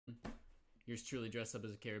Yours truly dressed up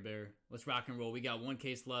as a Care Bear. Let's rock and roll. We got one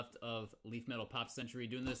case left of Leaf Metal Pop Century.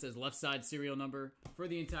 Doing this as left side serial number for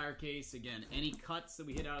the entire case. Again, any cuts that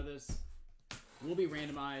we hit out of this will be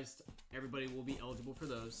randomized. Everybody will be eligible for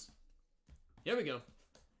those. Here we go.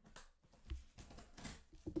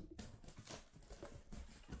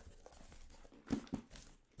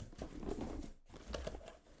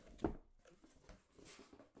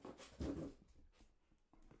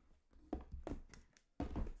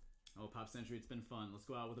 Oh, Pop Century, it's been fun. Let's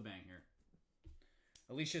go out with a bang here.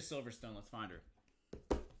 Alicia Silverstone, let's find her.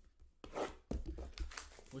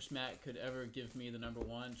 Wish Matt could ever give me the number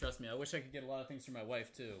one. Trust me, I wish I could get a lot of things from my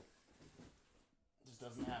wife, too. It just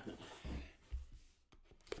doesn't happen.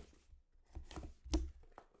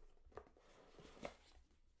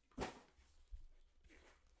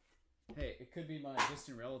 Hey, it could be my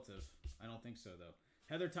distant relative. I don't think so, though.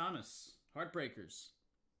 Heather Thomas, Heartbreakers.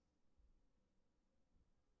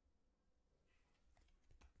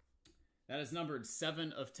 That is numbered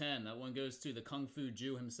 7 of 10. That one goes to the Kung Fu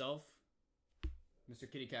Jew himself, Mr.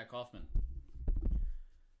 Kitty Cat Kaufman.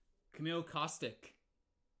 Camille Caustic.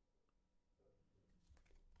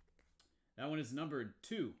 That one is numbered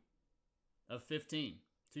 2 of 15.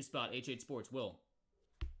 2-spot H8 Sports, Will.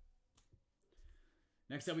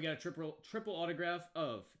 Next up, we got a triple autograph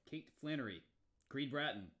of Kate Flannery, Creed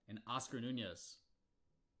Bratton, and Oscar Nunez.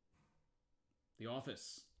 The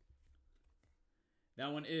Office.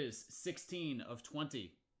 That one is 16 of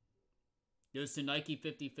 20. Goes to Nike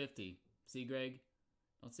 50/50. See, Greg?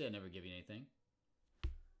 Don't say I never give you anything.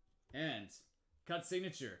 And cut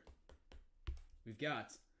signature. We've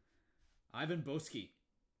got Ivan Boesky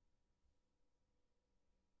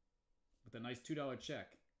with a nice $2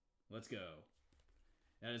 check. Let's go.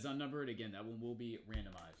 That is unnumbered. Again, that one will be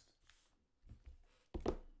randomized.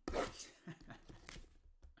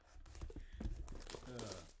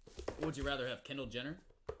 What would you rather have, Kendall Jenner?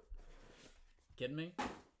 Kidding me?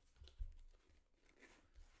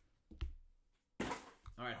 All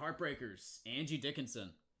right, Heartbreakers. Angie Dickinson.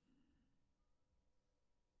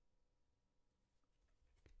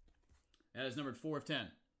 That is numbered 4 of 10.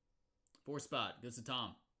 4 spot goes to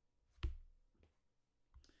Tom.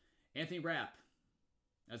 Anthony Rapp.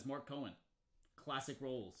 That's Mark Cohen. Classic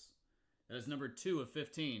Rolls. That is numbered 2 of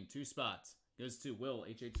 15. 2 spots goes to Will,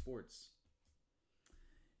 H8 Sports.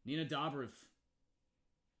 Nina Dobrev.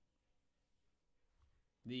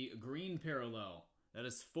 The green parallel. That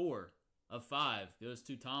is 4 of 5. Goes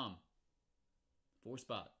to Tom. 4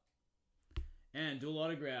 spot. And dual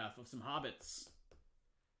autograph of some Hobbits.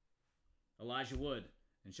 Elijah Wood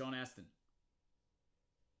and Sean Astin.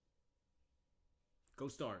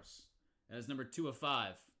 Co-stars. That is number 2 of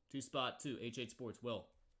 5. 2 spot to H8 Sports, Will.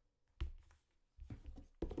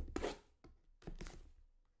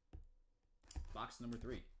 Box number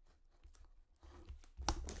 3.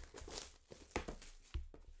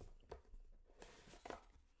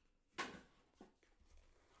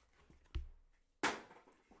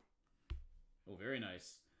 Oh, very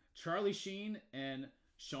nice. Charlie Sheen and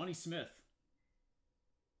Shawnee Smith.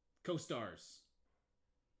 Co-stars.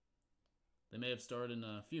 They may have starred in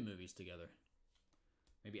a few movies together.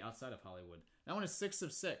 Maybe outside of Hollywood. That one is 6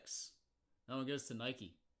 of 6. That one goes to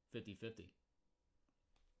Nike. 50/50.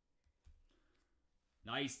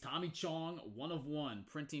 Nice. Tommy Chong, 1 of 1.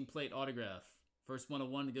 Printing plate autograph. First 1 of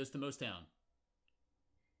 1 goes to Mostown.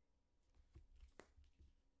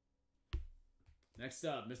 Next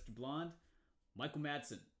up, Mr. Blonde, Michael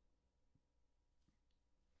Madsen.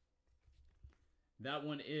 That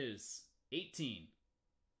one is 18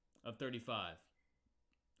 of 35.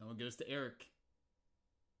 That one goes to Eric.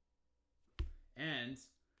 And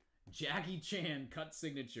Jackie Chan cut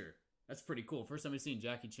signature. That's pretty cool. First time I've seen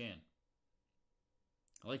Jackie Chan.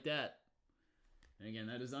 I like that. And again,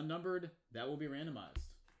 that is unnumbered. That will be randomized.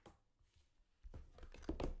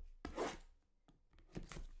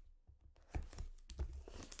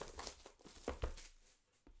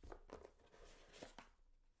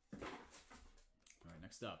 All right,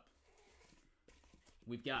 next up.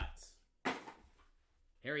 We've got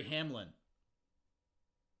Harry Hamlin.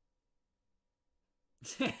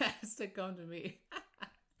 Has to come to me.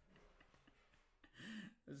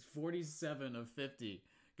 It's 47 of 50.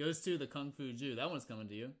 Goes to the Kung Fu Jew. That one's coming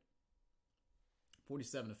to you.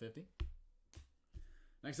 47 of 50.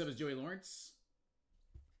 Next up is Joey Lawrence.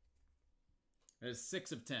 That is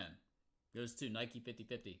 6 of 10. Goes to Nike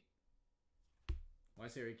 50/50. Why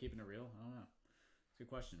is Harry keeping it real? I don't know. It's a good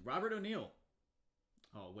question. Robert O'Neill.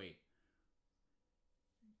 Oh, wait.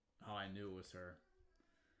 Oh, I knew it was her.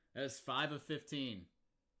 That is 5 of 15.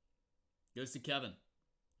 Goes to Kevin.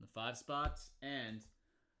 The 5 spots. And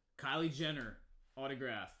Kylie Jenner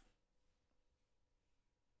autograph.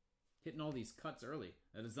 Hitting all these cuts early.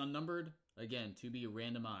 That is unnumbered. Again, to be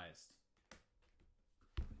randomized.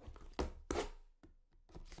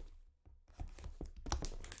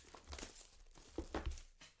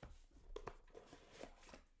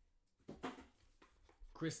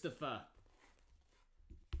 Christopher.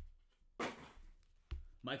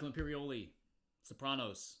 Michael Imperioli.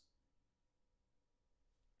 Sopranos.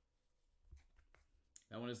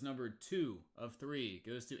 That one is numbered 2 of 3.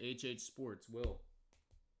 Goes to HH Sports. Will.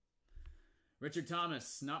 Richard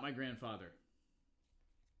Thomas. Not My Grandfather.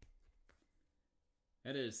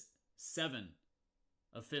 That is 7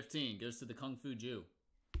 of 15. Goes to the Kung Fu Jew.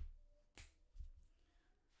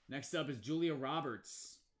 Next up is Julia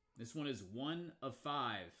Roberts. This one is 1 of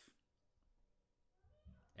 5.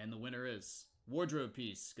 And the winner is Wardrobe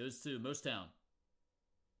Piece. Goes to Mostown.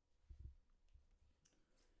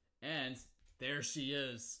 And there she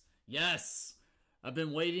is. Yes! I've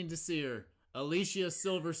been waiting to see her. Alicia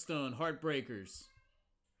Silverstone, Heartbreakers.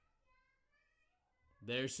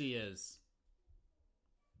 There she is.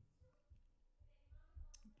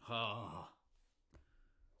 Ah.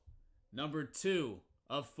 Number 2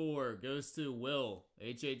 of 4 goes to Will.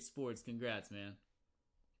 HH Sports. Congrats, man.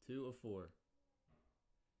 2 of 4.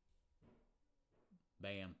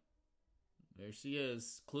 Bam. There she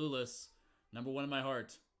is. Clueless. Number 1 in my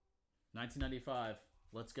heart. 1995.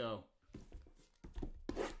 Let's go.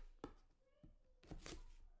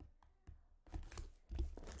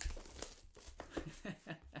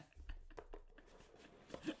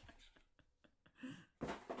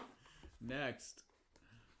 Next.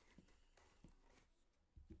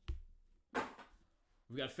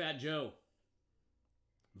 We got Fat Joe.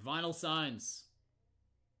 Vinyl Signs.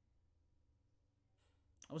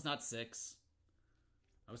 I was not 6.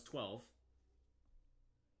 I was 12.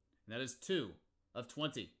 And that is 2 of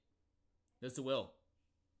 20. That's the Will.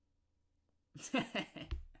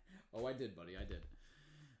 Oh, I did, buddy. I did.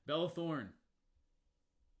 Bella Thorne.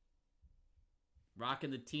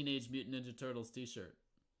 Rocking the Teenage Mutant Ninja Turtles t-shirt.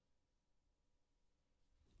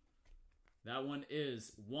 That one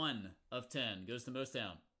is 1 of 10. Goes to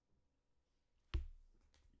Mostown.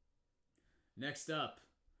 Next up,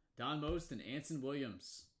 Don Most and Anson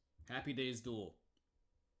Williams. Happy Days Duel.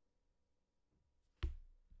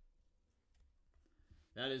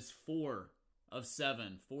 That is 4 of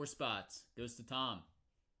 7. 4 spots. Goes to Tom.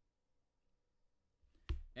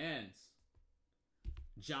 And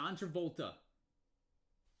John Travolta.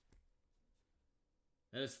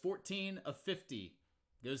 That is 14 of 50.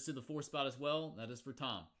 Goes to the 4 spot as well. That is for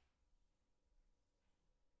Tom.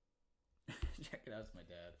 Check it out, it's my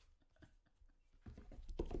dad.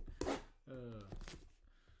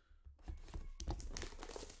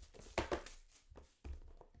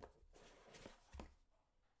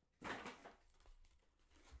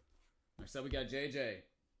 Next up we got JJ.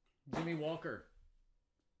 Jimmy Walker.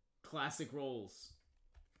 Classic roles.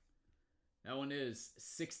 That one is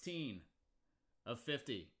 16 of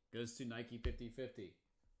 50. Goes to Nike 50/50.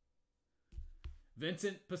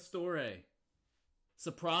 Vincent Pastore.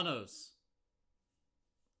 Sopranos.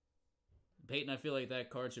 Peyton, I feel like that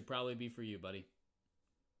card should probably be for you, buddy.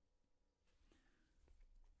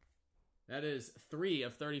 That is 3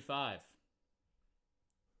 of 35.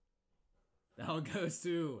 That one goes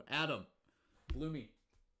to Adam. Bloomy.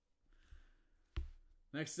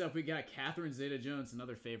 Next up, we got Catherine Zeta-Jones,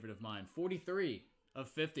 another favorite of mine. 43 of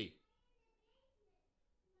 50.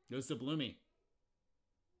 Goes to Bloomy.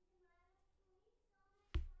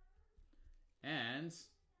 And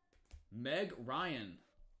Meg Ryan.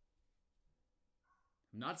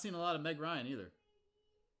 I'm not seeing a lot of Meg Ryan either.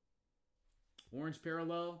 Orange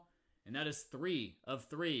Parallel. And that is 3 of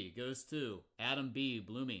 3. Goes to Adam B.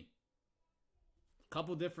 Bloomy.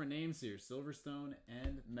 Couple different names here. Silverstone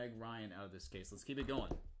and Meg Ryan out of this case. Let's keep it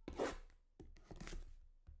going.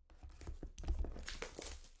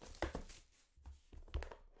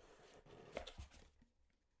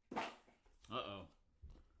 Uh-oh.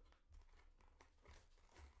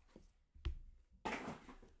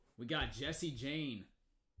 We got Jessie Jane.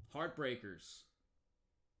 Heartbreakers.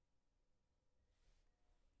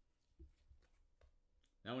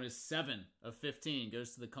 That one is 7 of 15.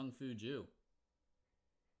 Goes to the Kung Fu Jew.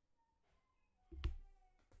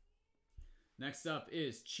 Next up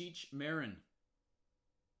is Cheech Marin.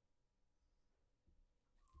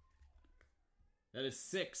 That is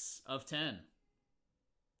 6 of 10.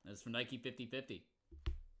 That's for Nike 50/50.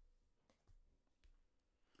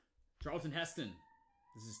 Charlton Heston.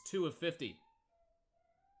 This is 2 of 50.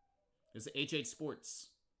 This is HH Sports.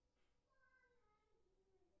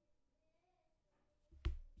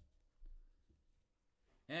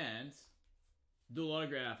 And dual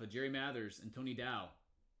autograph of Jerry Mathers and Tony Dow.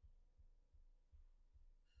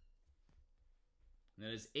 And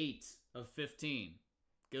that is 8 of 15.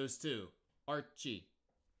 Goes to Archie.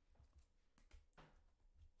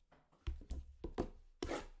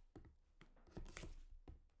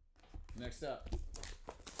 Next up.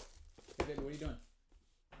 Hey, baby, what are you doing?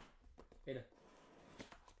 Ada.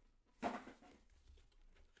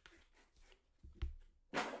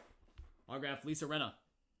 Autograph Lisa Renna.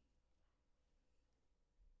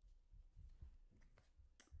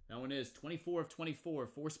 That one is 24 of 24.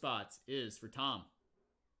 4 spots is for Tom.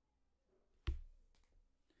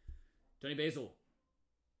 Tony Basil.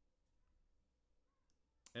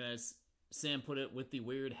 And as Sam put it, with the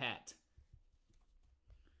weird hat.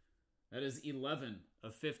 That is 11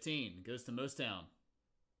 of 15. Goes to Mostown.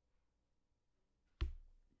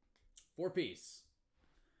 4-piece.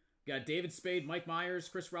 Got David Spade, Mike Myers,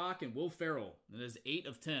 Chris Rock, and Will Ferrell. That is 8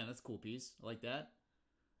 of 10. That's a cool piece. I like that.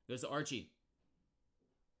 Goes to Archie.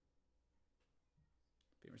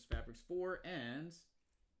 Famous Fabrics 4. And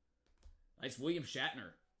nice William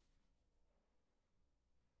Shatner.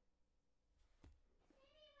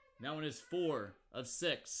 That one is 4 of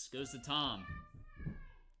 6. Goes to Tom.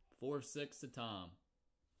 4 of 6 to Tom.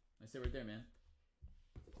 I say right there, man.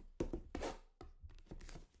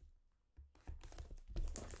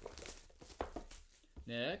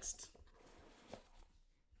 Next.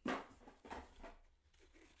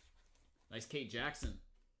 Nice Kate Jackson.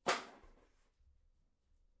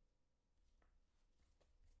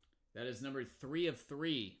 That is number 3 of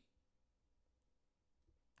 3.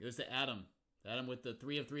 Goes to Adam. Adam with the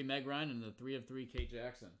 3 of 3 Meg Ryan and the 3 of 3 Kate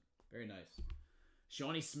Jackson. Very nice.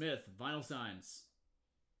 Shawnee Smith, Vinyl Signs.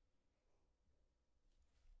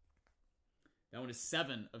 That one is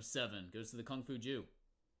 7 of 7. Goes to the Kung Fu Jew.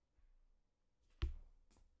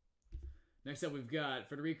 Next up, we've got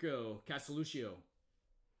Federico Castelluccio.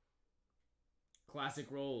 Classic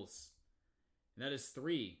Rolls. And that is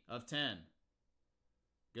 3 of 10.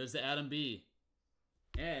 Goes to Adam B.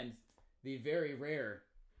 And the very rare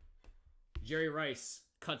Jerry Rice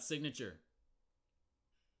cut signature.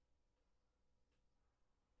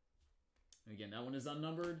 And again, that one is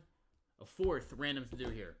unnumbered. A 4th random to do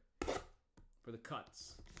here for the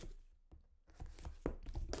cuts.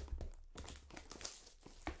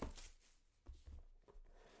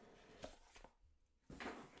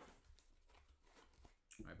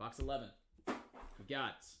 All right, box 11. We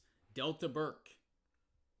got Delta Burke.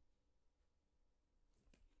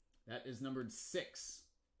 That is numbered 6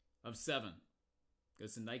 of 7.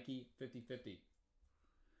 Goes to Nike 50/50.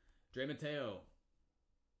 Dre Mateo.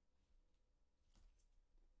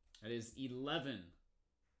 That is 11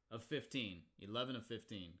 of 15. 11 of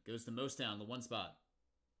 15. Goes to Mostown, the 1 spot.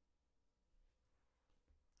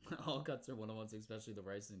 All cuts are 1-on-1s, especially the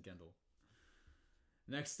Rice and Kendall.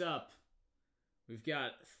 Next up, we've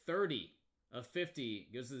got 30 of 50.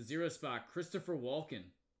 Goes to the 0 spot, Christopher Walken.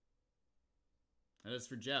 That is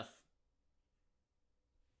for Jeff.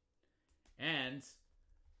 And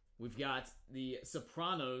we've got the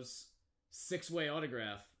Sopranos 6-way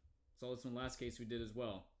autograph. Saw this one last case we did as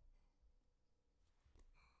well.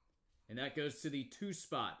 And that goes to the 2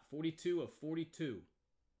 spot, 42 of 42.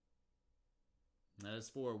 That is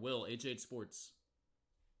for Will, HH Sports.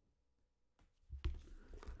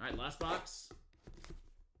 All right, last box.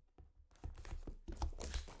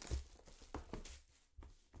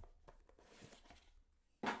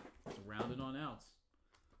 Let's round it on out.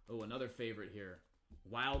 Oh, another favorite here.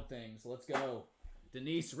 Wild Things. Let's go.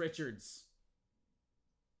 Denise Richards.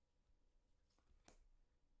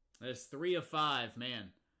 That is 3 of 5,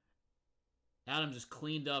 man. Adam just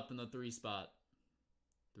cleaned up in the 3 spot.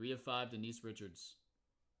 3 of 5, Denise Richards.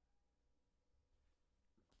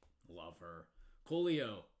 Love her.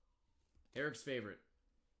 Coolio. Eric's favorite.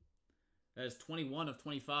 That is 21 of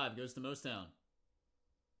 25. Goes to Mostown.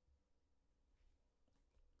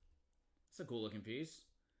 It's a cool looking piece.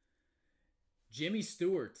 Jimmy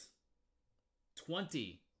Stewart.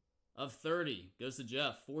 20 of 30. Goes to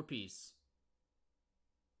Jeff. 4-piece.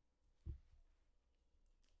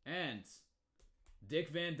 And Dick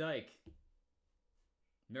Van Dyke.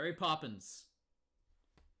 Mary Poppins.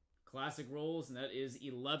 Classic Rolls, and that is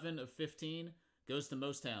 11 of 15. Goes to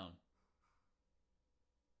Mostown.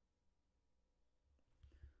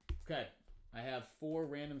 Okay, I have 4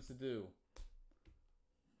 randoms to do.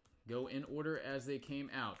 Go in order as they came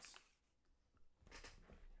out.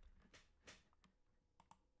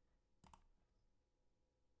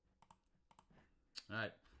 All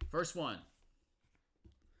right, first one.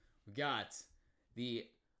 We got the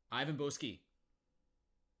Ivan Boesky.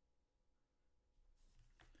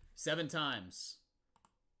 7 times.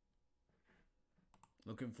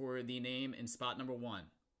 Looking for the name in spot number 1.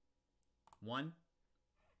 1,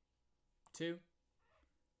 2,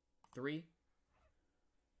 3,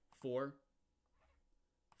 4,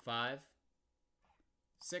 5,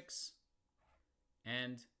 6,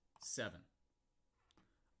 and 7.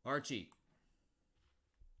 Archie.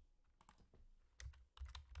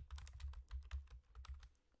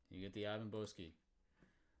 You get the Ivan Boesky.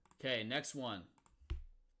 Okay, next one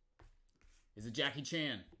is a Jackie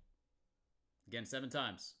Chan. Again, 7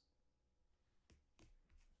 times.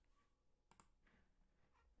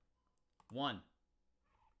 1,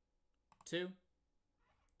 2,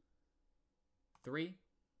 3,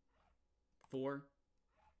 4,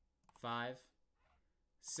 5,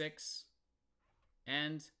 6,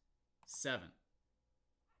 and 7.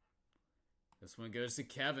 This one goes to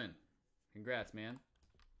Kevin. Congrats, man.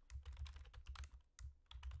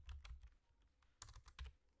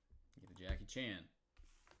 Get the Jackie Chan.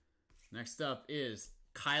 Next up is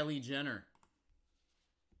Kylie Jenner.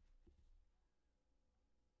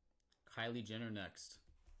 Kylie Jenner next.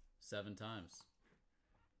 7 times.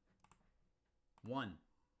 1,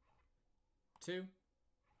 2,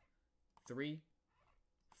 3,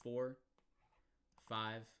 4,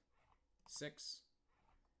 5, 6,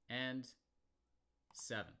 and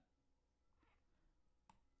 7.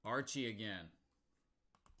 Archie again.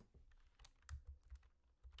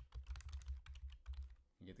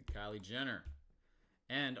 You get the Kylie Jenner.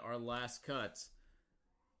 And our last cut.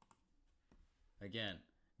 Again,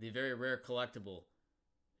 the very rare collectible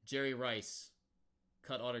Jerry Rice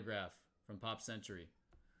cut autograph from Pop Century.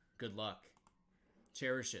 Good luck.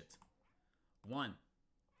 Cherish it. 1,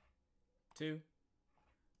 2,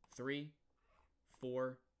 3,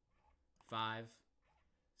 4, 5,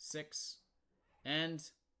 6, and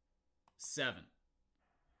 7.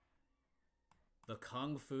 The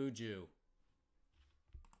Kung Fu Jew.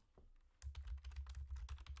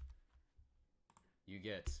 You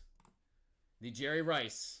get the Jerry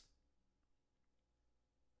Rice.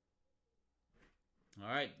 All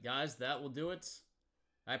right, guys, that will do it.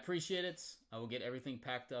 I appreciate it. I will get everything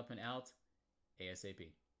packed up and out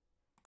ASAP.